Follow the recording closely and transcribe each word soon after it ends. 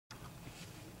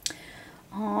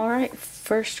All right,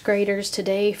 first graders,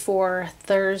 today for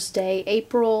Thursday,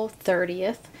 April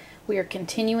 30th, we are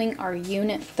continuing our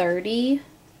Unit 30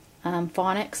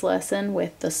 phonics lesson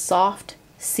with the soft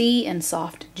C and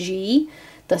soft G.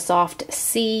 The soft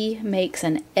C makes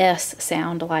an S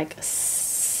sound like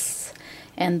S,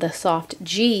 and the soft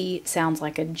G sounds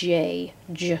like a J,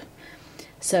 J.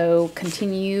 So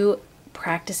continue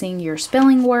practicing your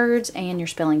spelling words and your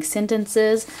spelling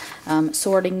sentences,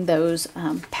 sorting those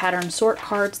pattern sort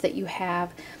cards that you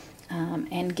have,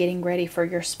 and getting ready for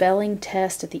your spelling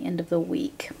test at the end of the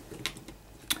week.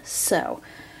 So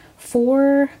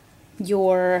for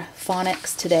your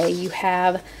phonics today, you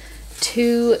have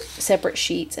two separate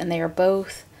sheets and they are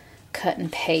both cut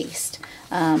and paste.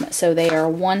 So they are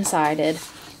one-sided.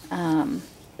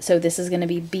 So this is going to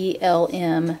be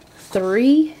BLM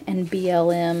 3 and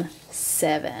BLM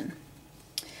 7.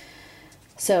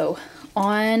 So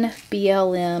on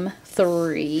BLM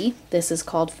 3, this is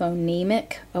called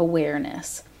phonemic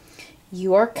awareness.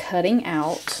 You are cutting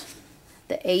out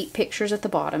the 8 pictures at the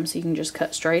bottom, so you can just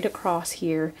cut straight across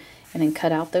here and then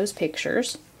cut out those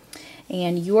pictures.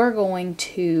 And you are going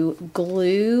to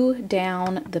glue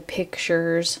down the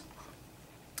pictures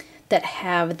that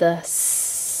have the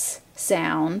S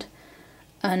sound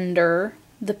under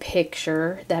the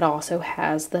picture that also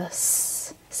has the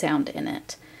S sound in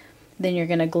it. Then you're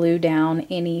going to glue down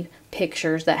any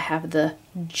pictures that have the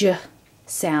J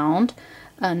sound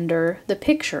under the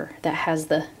picture that has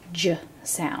the J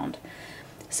sound.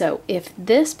 So if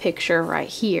this picture right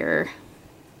here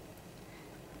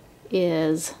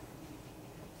is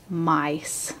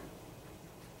mice,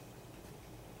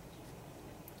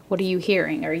 what are you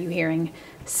hearing? Are you hearing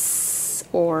S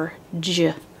or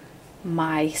J?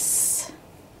 Mice.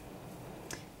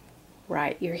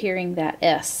 Right, you're hearing that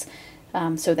S.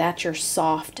 So that's your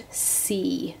soft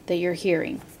C that you're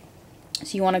hearing.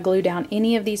 So you want to glue down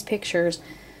any of these pictures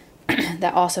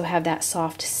that also have that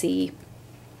soft C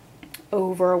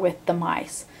over with the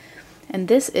mice. And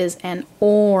this is an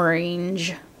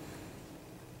orange.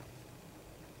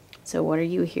 So what are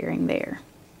you hearing there?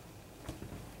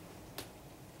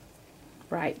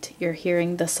 Right, you're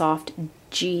hearing the soft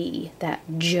G, that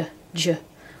J, J,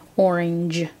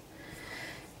 orange.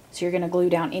 So you're going to glue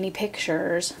down any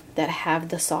pictures that have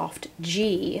the soft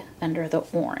G under the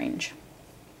orange.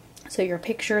 So your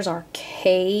pictures are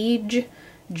cage,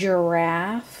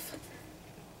 giraffe,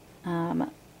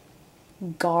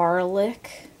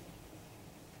 garlic,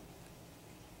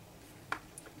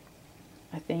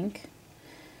 I think.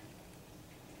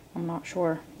 I'm not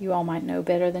sure. You all might know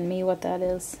better than me what that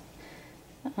is.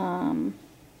 I'm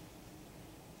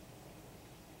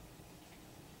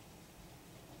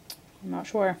not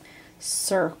sure.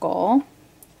 Circle,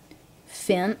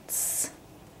 fence,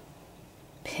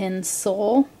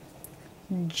 pencil,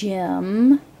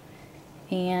 gym,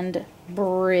 and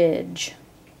bridge.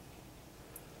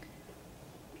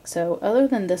 So other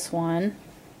than this one,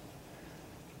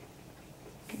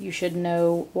 you should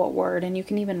know what word, and you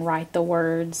can even write the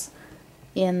words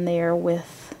in there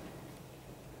with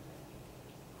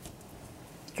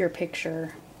your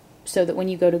picture so that when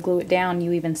you go to glue it down,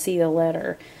 you even see the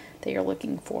letter that you're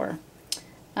looking for.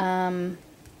 I'm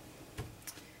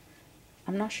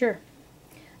not sure.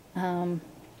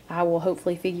 I will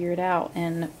hopefully figure it out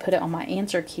and put it on my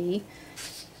answer key.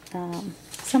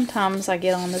 Sometimes I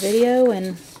get on the video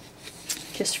and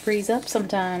just freeze up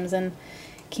sometimes and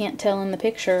can't tell in the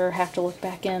picture, or have to look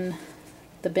back in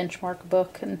the benchmark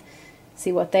book and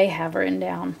see what they have written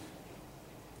down.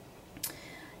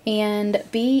 And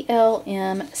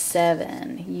BLM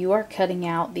 7, you are cutting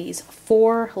out these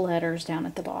 4 letters down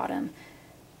at the bottom.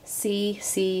 C,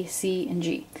 C, C, and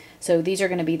G. So these are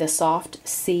going to be the soft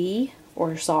C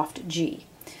or soft G.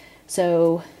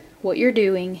 So what you're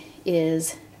doing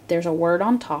is there's a word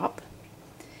on top,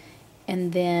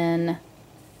 and then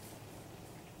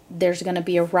there's going to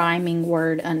be a rhyming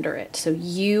word under it. So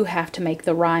you have to make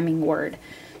the rhyming word.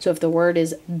 So if the word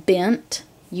is bent,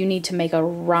 you need to make a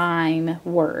rhyme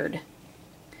word.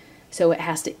 So it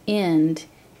has to end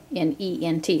in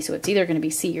E-N-T. So it's either going to be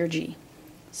C or G.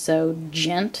 So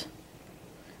gent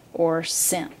or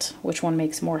scent. Which one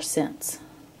makes more sense?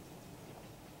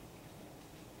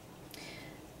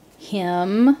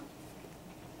 Him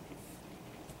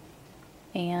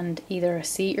and either a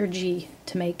C or G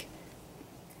to make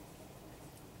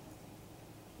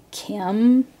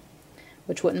Kim,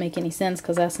 which wouldn't make any sense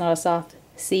because that's not a soft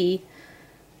C,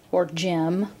 or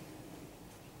gem.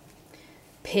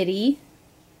 Pity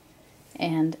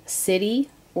and city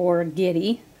or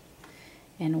giddy,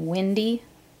 and windy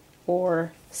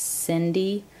or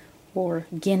Cindy or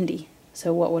Gindi.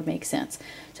 So what would make sense?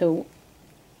 So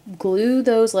glue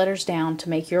those letters down to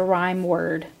make your rhyme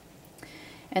word.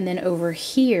 And then over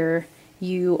here,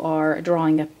 you are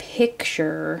drawing a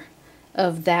picture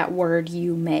of that word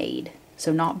you made.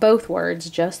 So not both words,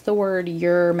 just the word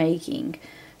you're making.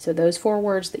 So those 4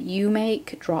 words that you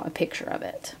make, draw a picture of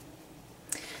it.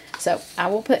 So I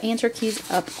will put answer keys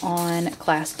up on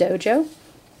Class Dojo.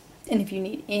 And if you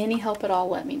need any help at all,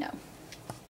 let me know.